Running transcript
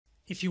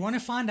If you want to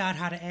find out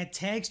how to add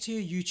tags to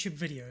your YouTube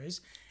videos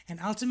and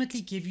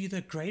ultimately give you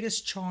the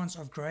greatest chance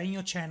of growing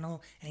your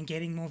channel and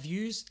getting more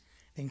views,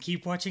 then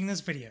keep watching this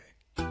video.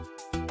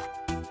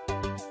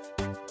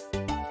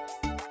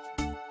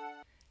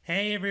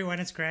 Hey everyone,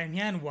 it's Graham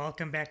here and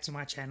welcome back to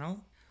my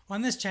channel.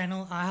 On this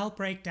channel, I help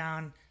break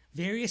down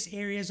various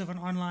areas of an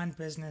online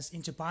business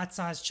into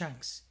bite-sized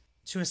chunks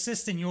to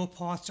assist in your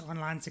path to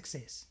online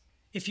success.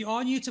 If you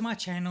are new to my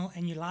channel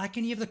and you like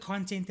any of the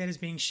content that is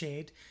being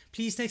shared,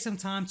 please take some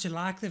time to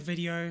like the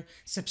video,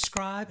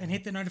 subscribe and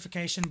hit the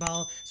notification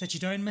bell so that you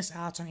don't miss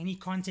out on any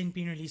content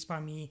being released by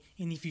me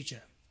in the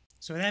future.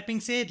 So with that being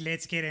said,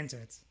 let's get into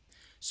it.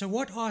 So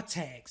what are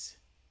tags?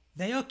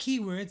 They are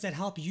keywords that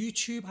help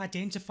YouTube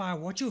identify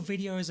what your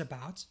video is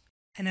about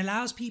and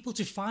allows people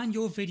to find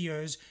your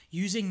videos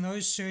using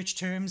those search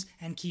terms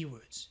and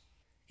keywords.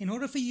 In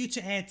order for you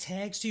to add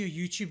tags to your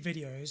YouTube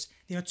videos,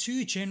 there are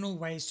two general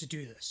ways to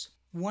do this.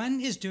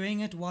 One is doing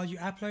it while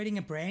you're uploading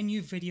a brand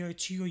new video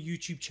to your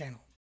YouTube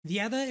channel.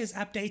 The other is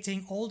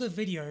updating older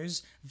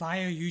videos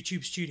via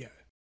YouTube Studio.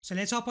 So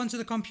let's hop onto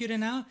the computer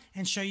now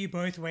and show you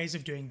both ways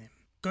of doing them.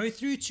 Go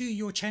through to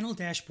your channel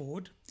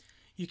dashboard.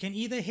 You can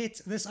either hit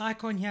this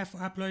icon here for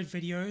upload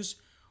videos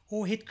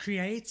or hit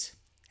create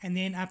and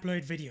then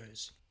upload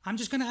videos. I'm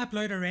just going to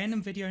upload a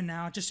random video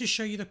now just to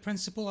show you the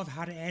principle of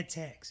how to add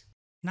tags.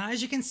 Now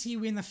as you can see,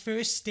 we're in the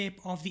first step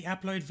of the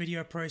upload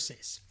video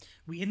process.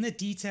 We're in the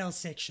details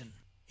section.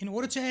 In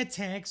order to add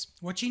tags,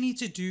 what you need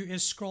to do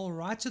is scroll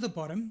right to the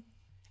bottom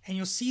and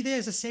you'll see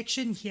there's a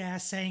section here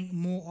saying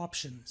more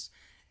options.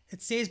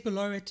 It says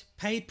below it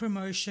paid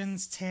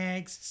promotions,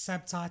 tags,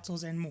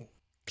 subtitles and more.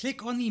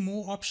 Click on the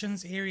more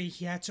options area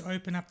here to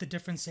open up the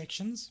different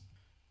sections.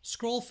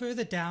 Scroll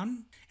further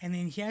down and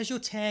then here's your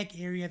tag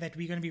area that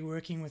we're going to be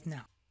working with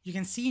now. You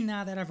can see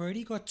now that I've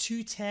already got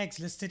two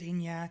tags listed in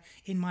here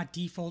in my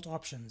default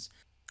options.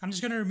 I'm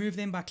just going to remove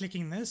them by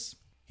clicking this.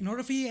 In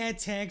order for you to add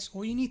tags,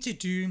 all you need to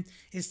do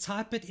is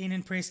type it in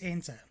and press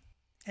enter.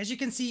 As you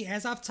can see,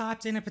 as I've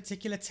typed in a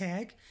particular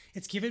tag,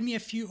 it's given me a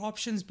few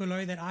options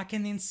below that I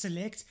can then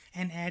select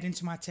and add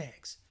into my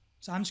tags.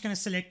 So I'm just going to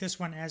select this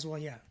one as well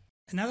here.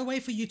 Another way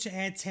for you to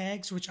add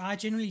tags, which I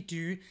generally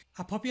do,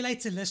 I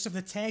populate a list of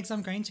the tags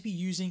I'm going to be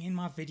using in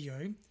my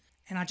video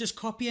and I just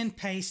copy and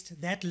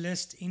paste that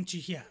list into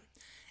here.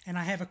 And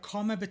I have a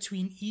comma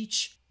between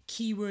each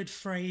keyword,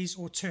 phrase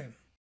or term.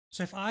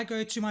 So if I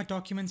go to my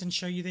document and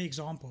show you the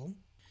example,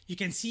 you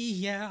can see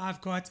here I've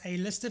got a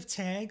list of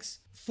tags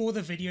for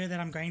the video that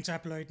I'm going to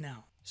upload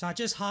now. So I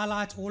just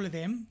highlight all of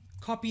them,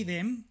 copy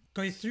them,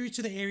 go through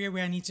to the area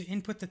where I need to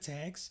input the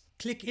tags,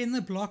 click in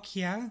the block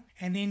here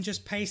and then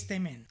just paste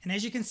them in. And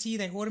as you can see,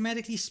 they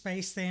automatically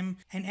space them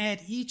and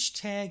add each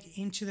tag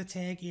into the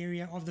tag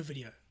area of the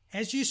video.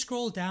 As you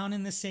scroll down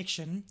in this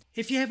section,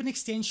 if you have an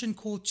extension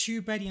called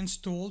TubeBuddy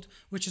installed,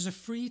 which is a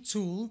free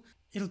tool,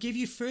 it'll give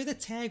you further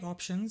tag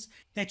options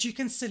that you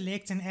can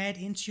select and add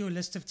into your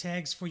list of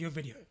tags for your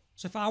video.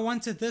 So if I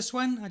wanted this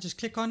one, I just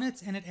click on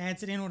it and it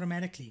adds it in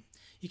automatically.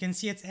 You can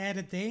see it's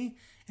added there.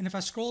 And if I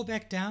scroll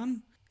back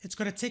down, it's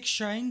got a tick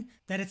showing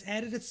that it's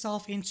added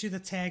itself into the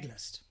tag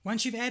list.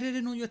 Once you've added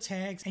in all your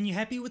tags and you're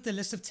happy with the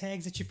list of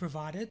tags that you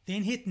provided,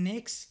 then hit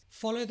next,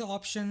 follow the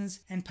options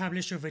and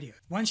publish your video.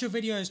 Once your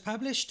video is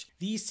published,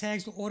 these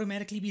tags will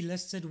automatically be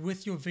listed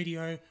with your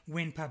video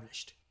when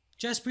published.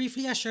 Just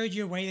briefly, I showed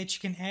you a way that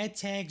you can add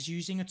tags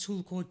using a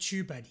tool called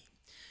TubeBuddy.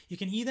 You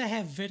can either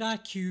have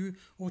vidIQ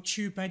or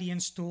TubeBuddy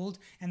installed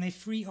and they're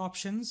free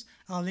options.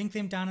 I'll link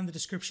them down in the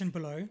description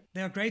below.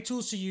 They are great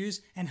tools to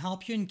use and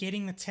help you in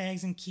getting the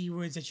tags and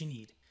keywords that you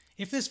need.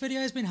 If this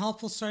video has been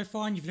helpful so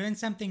far and you've learned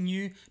something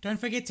new, don't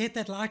forget to hit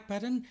that like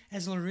button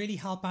as it will really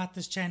help out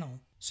this channel.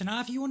 So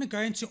now if you want to go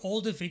into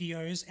older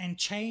videos and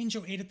change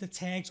or edit the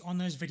tags on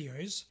those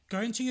videos,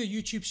 go into your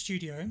YouTube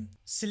Studio,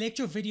 select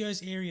your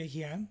videos area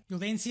here. You'll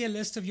then see a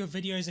list of your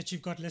videos that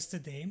you've got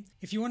listed there.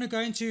 If you want to go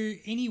into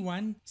any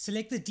one,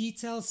 select the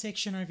details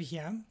section over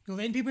here. You'll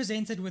then be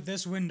presented with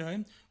this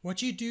window.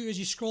 What you do is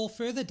you scroll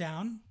further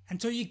down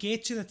until you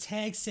get to the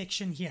tag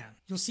section here.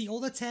 You'll see all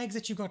the tags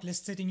that you've got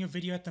listed in your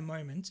video at the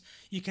moment.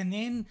 You can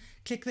then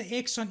click the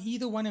X on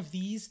either one of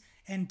these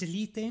and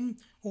delete them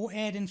or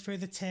add in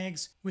further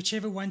tags,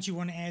 whichever ones you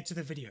want to add to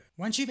the video.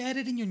 Once you've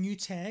added in your new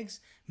tags,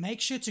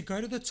 make sure to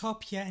go to the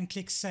top here and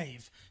click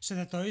save so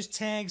that those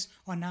tags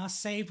are now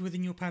saved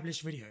within your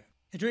published video.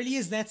 It really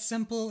is that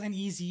simple and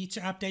easy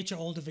to update your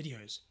older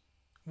videos.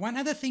 One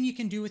other thing you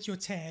can do with your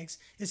tags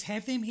is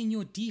have them in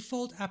your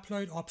default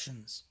upload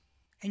options.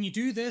 And you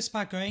do this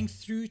by going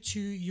through to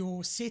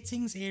your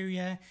settings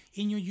area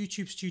in your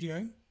YouTube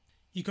Studio.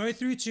 You go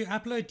through to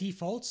upload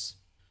defaults,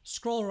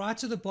 scroll right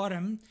to the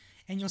bottom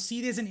and you'll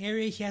see there's an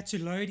area here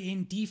to load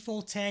in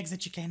default tags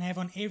that you can have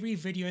on every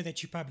video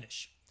that you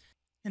publish.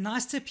 A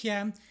nice tip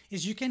here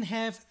is you can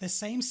have the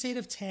same set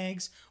of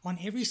tags on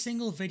every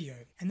single video,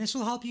 and this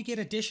will help you get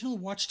additional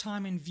watch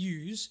time and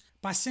views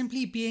by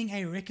simply being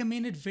a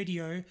recommended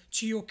video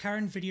to your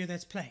current video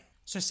that's playing.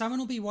 So someone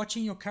will be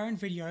watching your current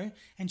video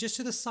and just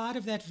to the side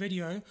of that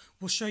video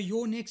will show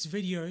your next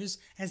videos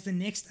as the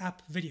next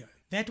up video.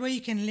 That way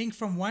you can link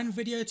from one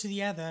video to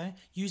the other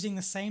using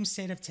the same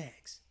set of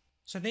tags.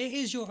 So there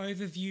is your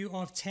overview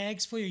of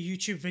tags for your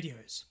YouTube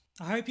videos.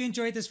 I hope you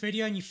enjoyed this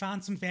video and you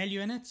found some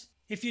value in it.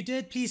 If you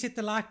did, please hit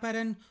the like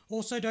button.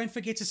 Also, don't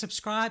forget to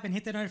subscribe and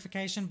hit the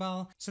notification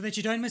bell so that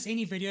you don't miss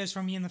any videos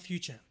from me in the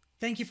future.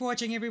 Thank you for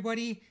watching,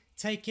 everybody.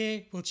 Take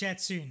care. We'll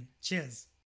chat soon. Cheers.